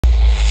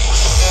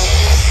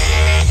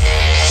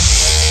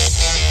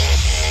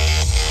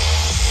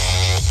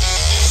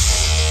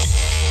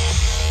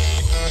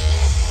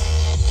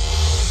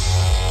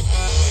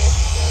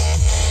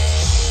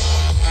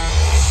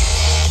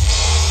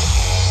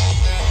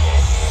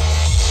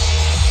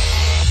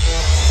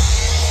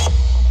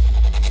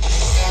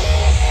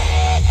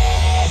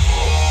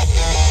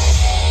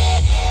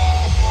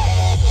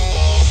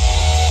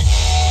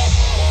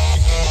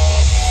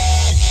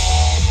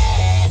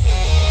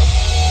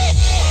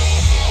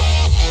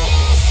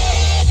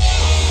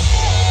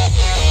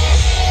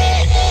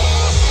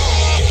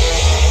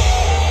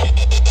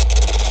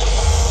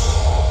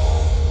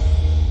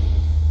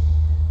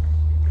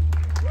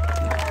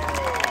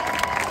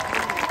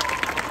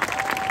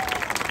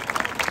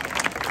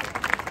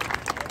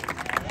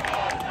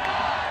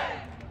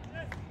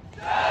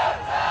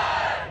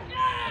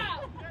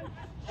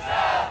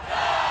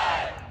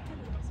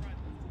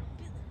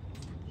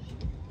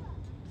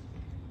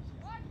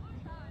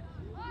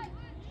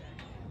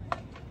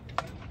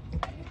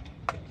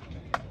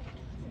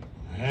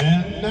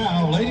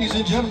Ladies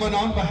and gentlemen,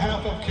 on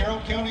behalf of Carroll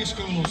County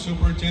Schools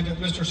Superintendent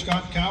Mr.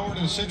 Scott Coward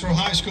and Central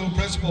High School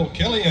Principal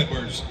Kelly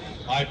Edwards,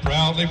 I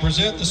proudly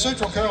present the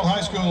Central Carroll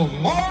High School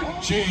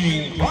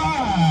Marching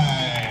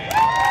Pride.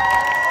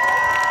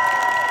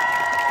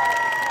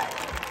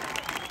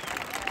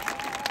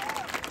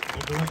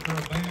 The Director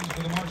of Bands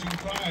for the Marching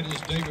Pride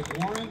is David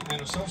Warren,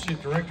 and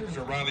Associate Directors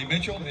are Riley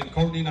Mitchell and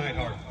Courtney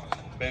Neidhart.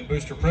 Band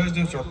Booster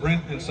Presidents are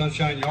Brent and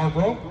Sunshine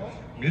Yarbrough.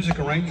 Music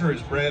Arranger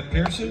is Brad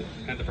Pearson,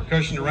 and the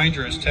Percussion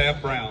Arranger is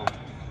Tab Brown.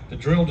 The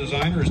Drill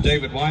Designer is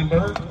David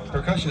Weinberg.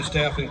 Percussion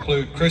staff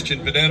include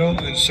Christian Vedetto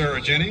and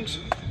Sarah Jennings.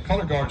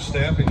 Color Guard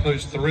staff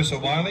includes Theresa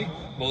Wiley,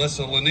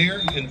 Melissa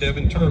Lanier, and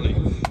Devin Turley.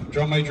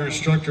 Drum Major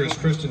Instructor is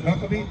Kristen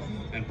Huckabee,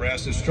 and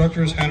Brass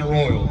Instructor is Hannah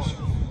Royals.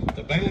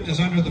 The band is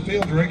under the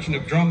field direction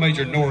of Drum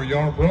Major Nora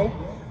Yarbrough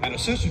and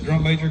Assistant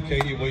Drum Major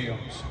Katie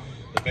Williams.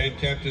 The band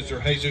captains are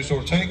Jesus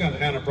Ortega and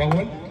Hannah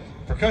Browen.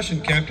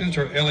 Percussion captains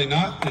are Ellie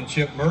Knott and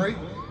Chip Murray.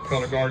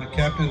 Color Guard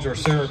captains are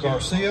Sarah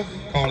Garcia,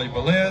 Carly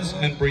Velez,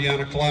 and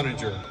Brianna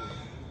Cloninger.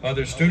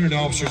 Other student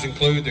officers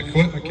include the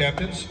equipment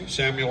captains,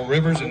 Samuel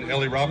Rivers and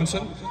Ellie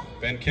Robinson.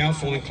 Band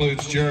council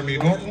includes Jeremy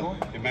Norton,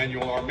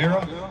 Emmanuel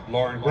Armira,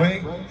 Lauren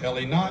Gray,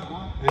 Ellie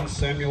Knott, and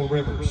Samuel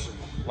Rivers.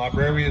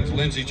 Librarians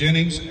Lindsay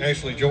Jennings,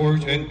 Ashley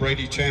George, and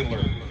Brady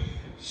Chandler.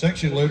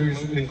 Section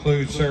leaders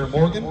include Sarah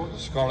Morgan,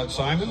 Scarlett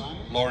Simon,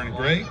 Lauren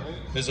Gray,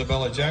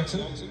 Isabella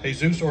Jackson,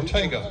 Jesus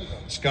Ortega,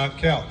 Scott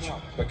Couch,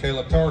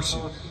 Michaela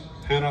Parson,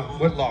 Hannah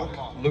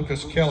Whitlock,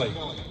 Lucas Kelly,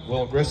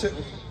 Will Grissett,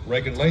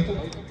 Reagan Latham,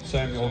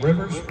 Samuel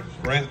Rivers,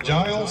 Grant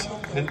Giles,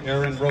 and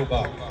Aaron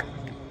Robach.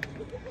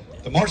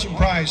 The Marching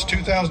Prize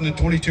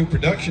 2022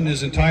 production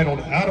is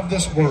entitled Out of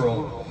This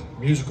World.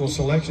 Musical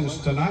selections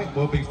tonight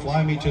will be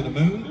Fly Me to the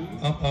Moon,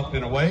 Up, Up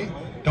and Away,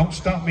 Don't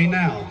Stop Me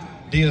Now,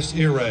 Dies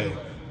Irae,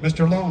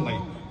 Mr. Lonely,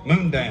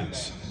 Moon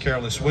Dance,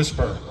 Careless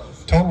Whisper,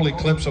 Total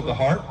Eclipse of the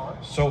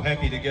Heart, So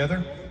Happy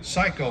Together,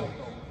 Psycho,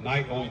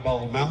 Night on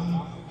Bald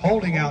Mountain,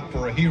 Holding Out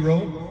for a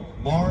Hero,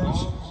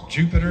 Mars,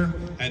 Jupiter,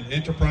 and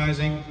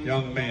Enterprising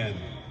Young Men.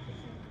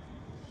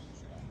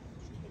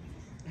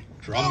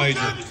 Drum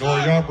Major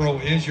Nora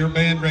Yarbrough, is your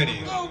band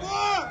ready?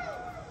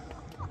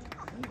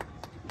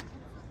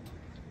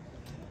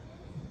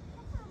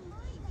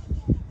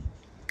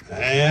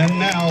 And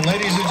now,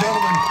 ladies and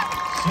gentlemen,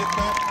 sit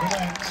back,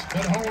 relax,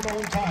 but hold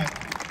on tight,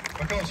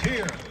 because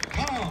here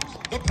comes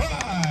the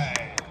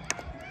pride.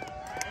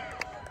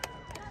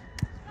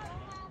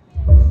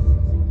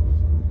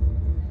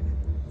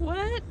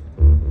 What?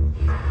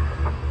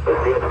 The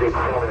CNC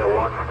performing a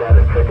launch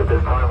status check at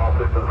this time. All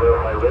systems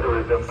verify ready,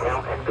 resume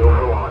count, and go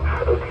for launch.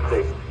 OTC.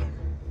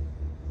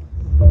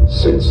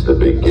 Since the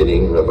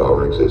beginning of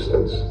our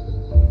existence,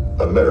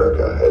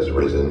 America has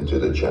risen to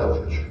the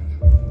challenge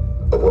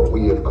of what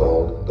we have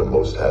called the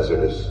most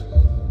hazardous,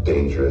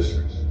 dangerous,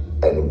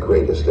 and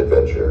greatest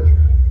adventure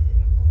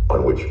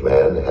on which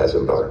man has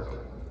embarked.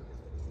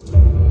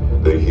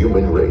 The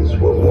human race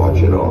will watch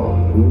in awe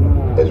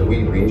as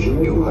we reach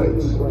new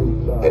heights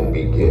and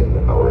begin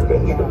our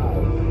adventure.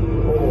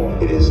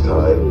 It is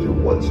time to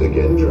once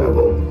again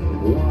travel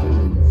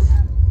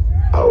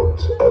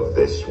out of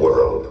this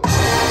world.